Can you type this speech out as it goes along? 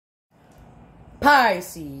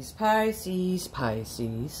Pisces, Pisces,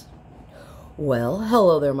 Pisces. Well,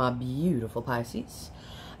 hello there, my beautiful Pisces.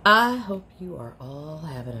 I hope you are all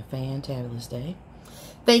having a fantabulous day.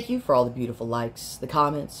 Thank you for all the beautiful likes, the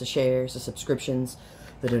comments, the shares, the subscriptions,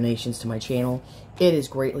 the donations to my channel. It is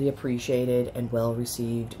greatly appreciated and well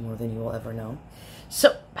received, more than you will ever know.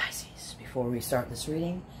 So, Pisces, before we start this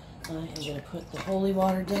reading, I am going to put the holy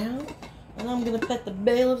water down, and I'm going to pet the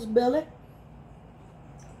bailiff's belly,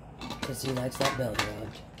 because he likes that belly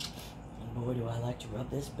rubbed. And boy, do I like to rub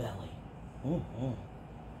this belly.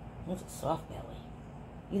 That's a soft belly.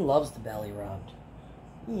 He loves the belly rubbed.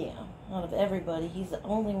 Yeah, out of everybody, he's the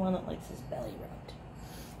only one that likes his belly rubbed.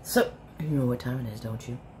 So, you know what time it is, don't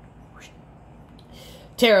you?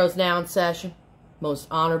 Tarot's now in session. Most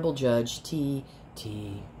Honorable Judge T.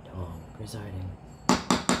 Tom presiding. You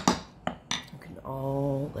can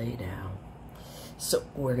all lay down. So,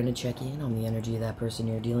 we're going to check in on the energy of that person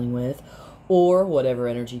you're dealing with, or whatever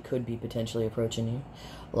energy could be potentially approaching you.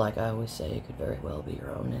 Like I always say, it could very well be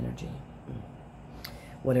your own energy.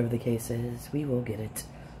 Whatever the case is, we will get it,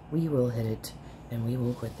 we will hit it, and we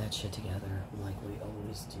will quit that shit together like we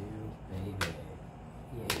always do, baby.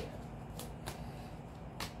 Yeah.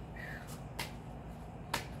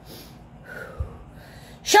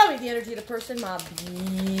 Show me the energy of the person, my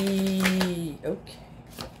okay.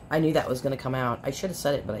 I knew that was going to come out. I should have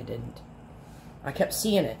said it, but I didn't. I kept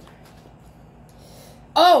seeing it.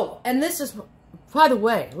 Oh, and this is, by the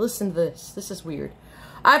way, listen to this. This is weird.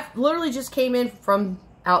 I literally just came in from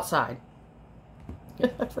outside.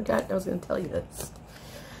 I forgot I was going to tell you this.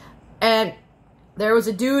 And there was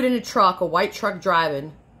a dude in a truck, a white truck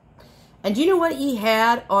driving. And do you know what he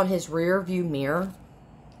had on his rear view mirror?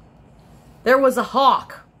 There was a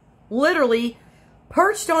hawk, literally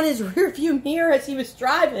perched on his rear view mirror as he was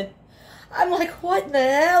driving. I'm like, what the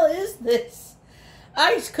hell is this?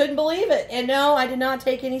 I just couldn't believe it. And no, I did not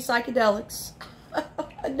take any psychedelics.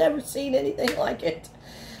 I'd never seen anything like it.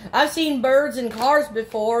 I've seen birds in cars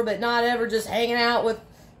before, but not ever just hanging out with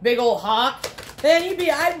big old hawk. Man,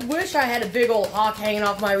 I wish I had a big old hawk hanging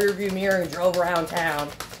off my rear view mirror and drove around town.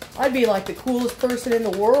 I'd be like the coolest person in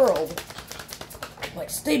the world. Like,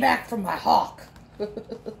 stay back from my hawk.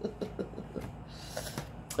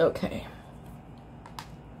 Okay.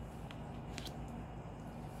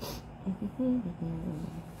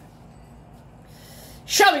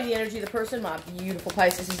 Show me the energy of the person my beautiful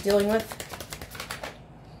Pisces is dealing with.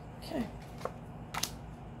 Okay.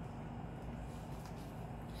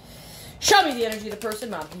 Show me the energy of the person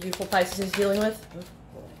my beautiful Pisces is dealing with. Oh,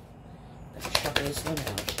 boy. Better shuffle this one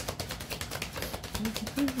out.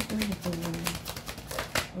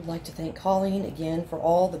 I would like to thank Colleen again for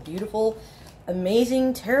all the beautiful,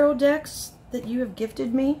 amazing tarot decks that you have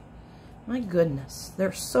gifted me. My goodness,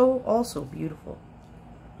 they're so also beautiful.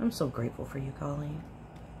 I'm so grateful for you, Colleen.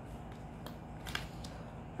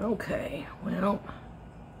 Okay, well,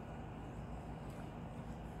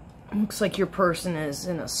 looks like your person is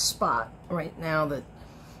in a spot right now that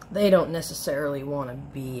they don't necessarily want to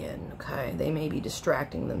be in, okay? They may be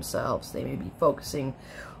distracting themselves. They may be focusing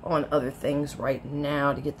on other things right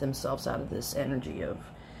now to get themselves out of this energy of,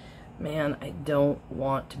 man, I don't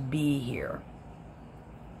want to be here.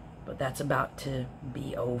 But that's about to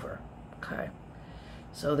be over, okay?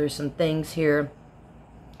 So there's some things here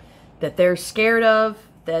that they're scared of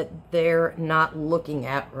that they're not looking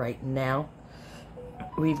at right now.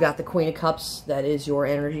 We've got the Queen of Cups. That is your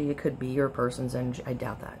energy. It could be your person's energy. I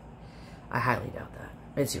doubt that. I highly doubt that.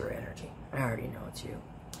 It's your energy. I already know it's you.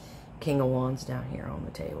 King of Wands down here on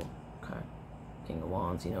the table. Okay. King of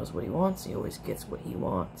Wands. He knows what he wants. He always gets what he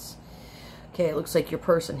wants. Okay, it looks like your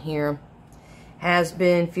person here has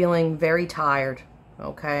been feeling very tired.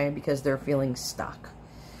 Okay, because they're feeling stuck.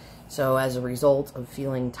 So as a result of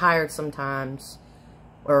feeling tired sometimes,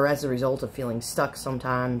 or as a result of feeling stuck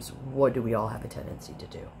sometimes, what do we all have a tendency to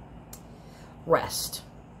do? Rest.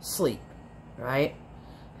 Sleep. Right?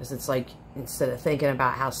 Because it's like, instead of thinking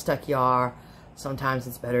about how stuck you are, sometimes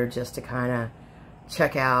it's better just to kind of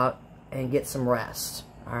check out and get some rest.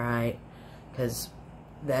 Alright? Because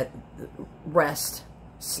that rest,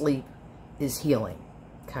 sleep, is healing.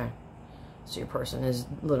 Okay? So your person is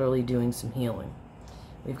literally doing some healing.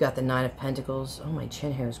 We've got the Nine of Pentacles. Oh, my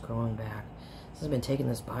chin hair is growing back. Since I've been taking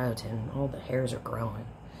this biotin, all the hairs are growing.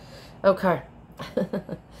 Okay.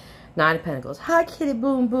 Nine of Pentacles. Hi, kitty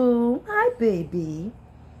boom boom. Hi, baby.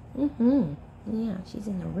 Yeah, she's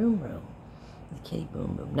in the room. The kitty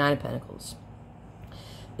boom boom. Nine of Pentacles.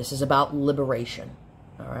 This is about liberation.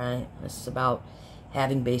 Alright? This is about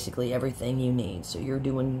having basically everything you need. So you're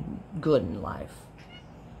doing good in life.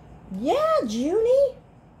 Yeah, Junie.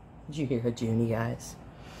 Did you hear her, Junie, guys?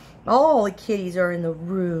 All the kitties are in the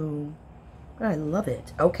room. I love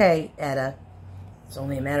it. Okay, Etta. It's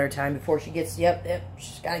only a matter of time before she gets, yep,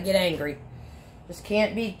 she's got to get angry. Just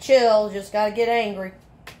can't be chill, just got to get angry.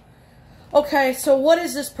 Okay, so what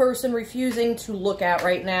is this person refusing to look at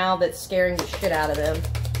right now that's scaring the shit out of them?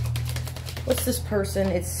 What's this person?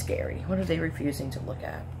 It's scary. What are they refusing to look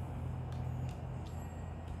at?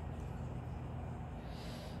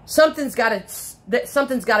 Something's got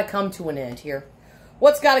to come to an end here.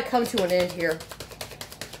 What's got to come to an end here?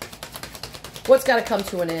 What's got to come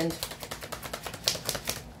to an end?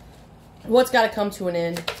 What's got to come to an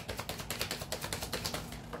end?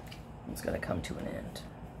 What's got to come to an end?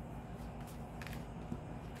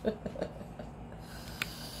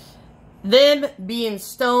 Them being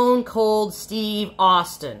Stone Cold Steve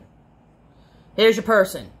Austin. Here's your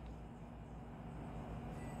person.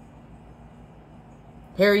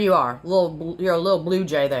 Here you are. You're a little blue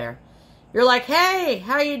jay there. You're like, hey,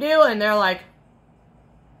 how you doing? They're like,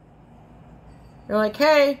 you're like,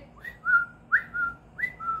 hey.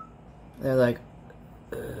 They're like,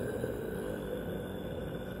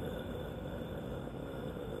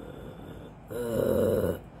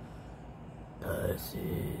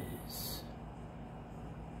 Pisces.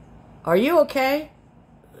 Are you okay?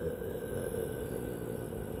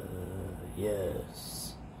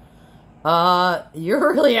 Yes.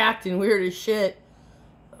 You're really acting weird as shit.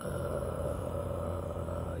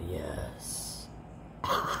 Yes.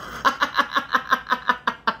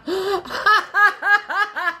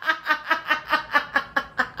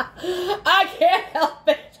 I can't help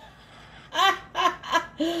it.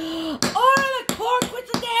 Order the court, quit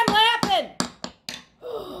the damn laughing.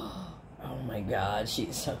 Oh my God,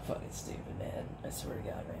 she's so fucking stupid, man. I swear to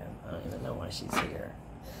God, man. I don't even know why she's here.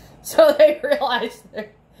 So they realize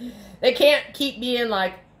they can't keep being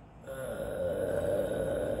like,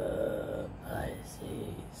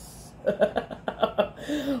 Pisces.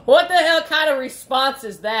 What the hell kind of response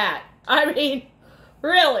is that? I mean,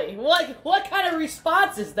 really, what kind of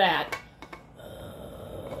response is that?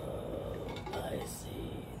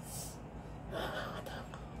 Pisces.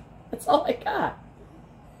 That's all I got.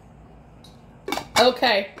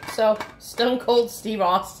 Okay, so Stone Cold Steve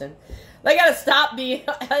Austin. They gotta stop being,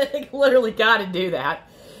 I think literally gotta do that.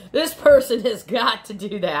 This person has got to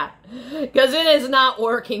do that. Because it is not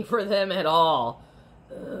working for them at all.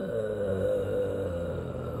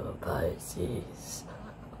 Pisces.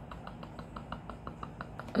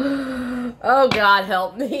 Oh God,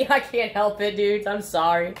 help me. I can't help it, dudes. I'm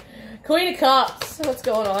sorry. Queen of Cups. What's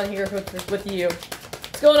going on here with you?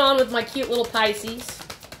 What's going on with my cute little Pisces?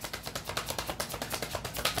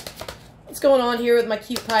 What's going on here with my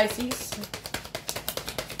cute Pisces?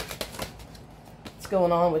 What's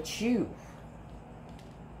going on with you?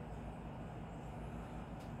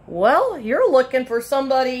 Well, you're looking for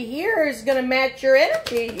somebody here who's going to match your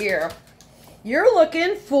energy here. You're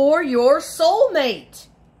looking for your soulmate.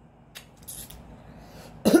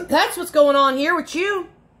 That's what's going on here with you.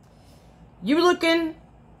 You're looking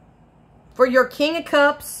for your King of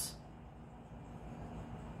Cups.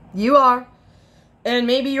 You are. And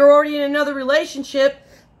maybe you're already in another relationship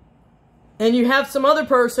and you have some other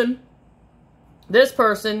person. This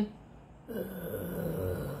person.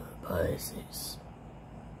 Pisces.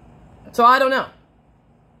 So I don't know.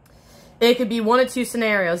 It could be one of two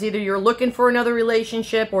scenarios. Either you're looking for another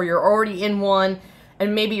relationship or you're already in one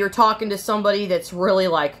and maybe you're talking to somebody that's really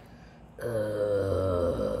like,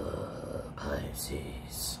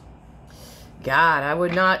 Pisces. God, I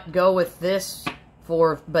would not go with this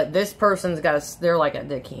but this person's got to, they're like,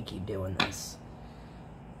 they can't keep doing this.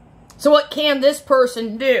 So what can this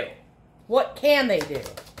person do? What can they do?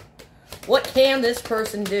 What can this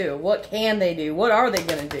person do? What can they do? What are they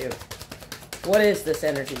going to do? What is this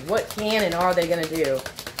energy? What can and are they going to do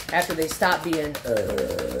after they stop being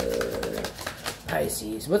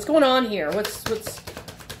Pisces? What's going on here? What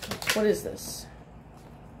is this?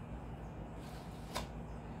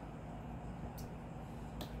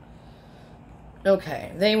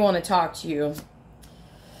 Okay, they want to talk to you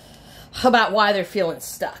about why they're feeling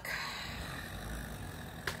stuck.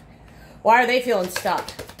 Why are they feeling stuck?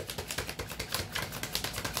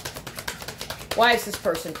 Why is this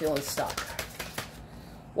person feeling stuck?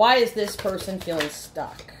 Why is this person feeling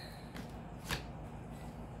stuck?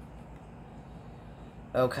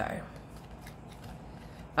 Okay.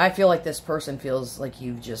 I feel like this person feels like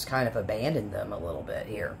you've just kind of abandoned them a little bit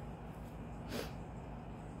here.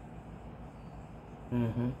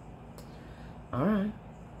 Alright.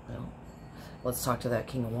 Well, let's talk to that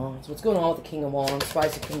King of Wands. What's going on with the King of Wands? Why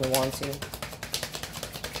is the King of Wands here?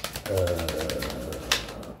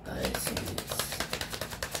 Pisces.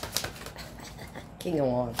 King of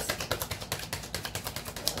Wands.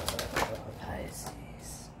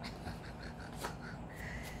 Pisces.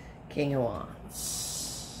 King of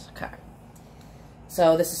Wands. Okay.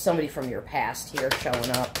 So this is somebody from your past here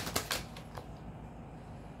showing up.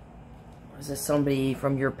 Is this somebody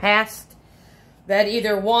from your past that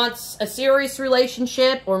either wants a serious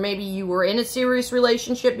relationship, or maybe you were in a serious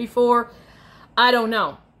relationship before? I don't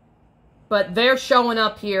know. But they're showing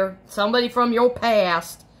up here. Somebody from your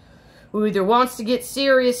past who either wants to get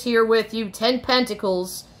serious here with you. 10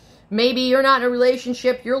 Pentacles. Maybe you're not in a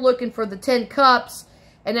relationship. You're looking for the 10 Cups.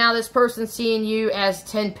 And now this person's seeing you as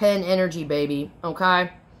 10 Pen energy, baby.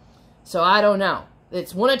 Okay? So I don't know.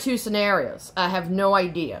 It's one of two scenarios. I have no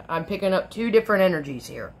idea. I'm picking up two different energies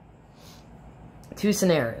here. Two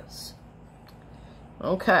scenarios.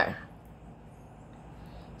 Okay.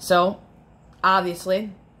 So,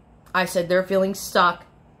 obviously, I said they're feeling stuck.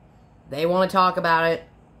 They want to talk about it.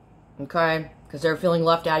 Okay? Because they're feeling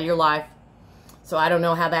left out of your life. So I don't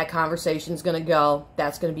know how that conversation's going to go.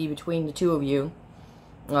 That's going to be between the two of you.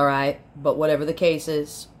 Alright? But whatever the case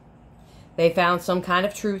is, they found some kind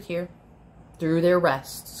of truth here through their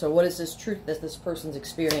rest. So what is this truth that this person's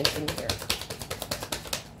experiencing here?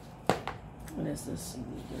 What is this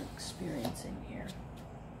they're experiencing here?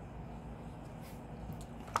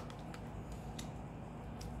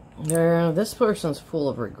 This person's full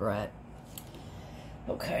of regret.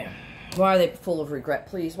 Okay. Why are they full of regret,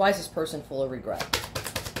 please? Why is this person full of regret?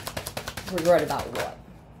 Regret about what?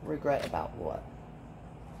 Regret about what?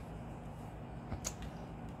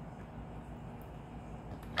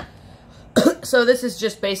 So this is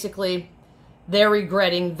just basically they're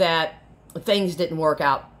regretting that things didn't work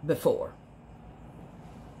out before.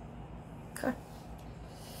 Okay.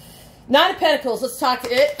 Nine of Pentacles. Let's talk to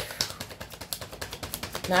it.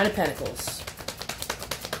 Nine of Pentacles.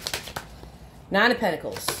 Nine of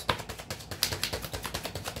Pentacles.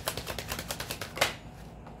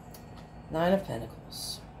 Nine of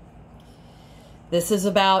Pentacles. This is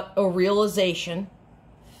about a realization.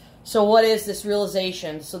 So what is this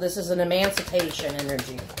realization? So this is an emancipation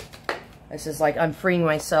energy. This is like I'm freeing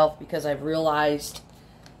myself because I've realized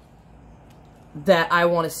that I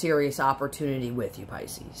want a serious opportunity with you,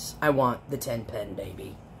 Pisces. I want the 10 Pen,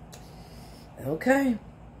 baby. Okay.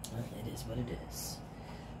 Well, it is what it is.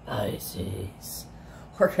 Pisces.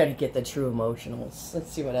 We're going to get the true emotionals.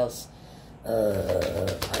 Let's see what else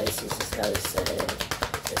Pisces has got to say.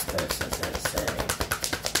 This person's got to say.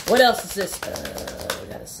 What else is this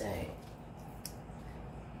got to say?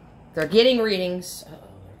 They're getting readings. Uh-oh,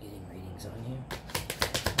 they're getting readings on you.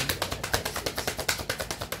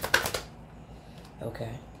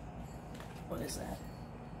 Okay. What is that?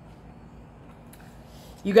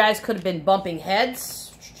 You guys could have been bumping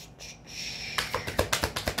heads.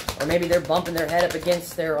 Or maybe they're bumping their head up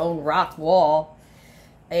against their own rock wall.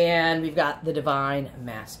 And we've got the Divine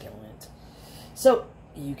Masculine. So,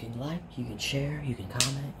 you can like, you can share, you can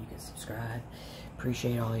comment, you can subscribe.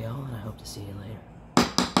 Appreciate all y'all, and I hope to see you later.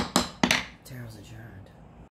 Tarot's adjourned.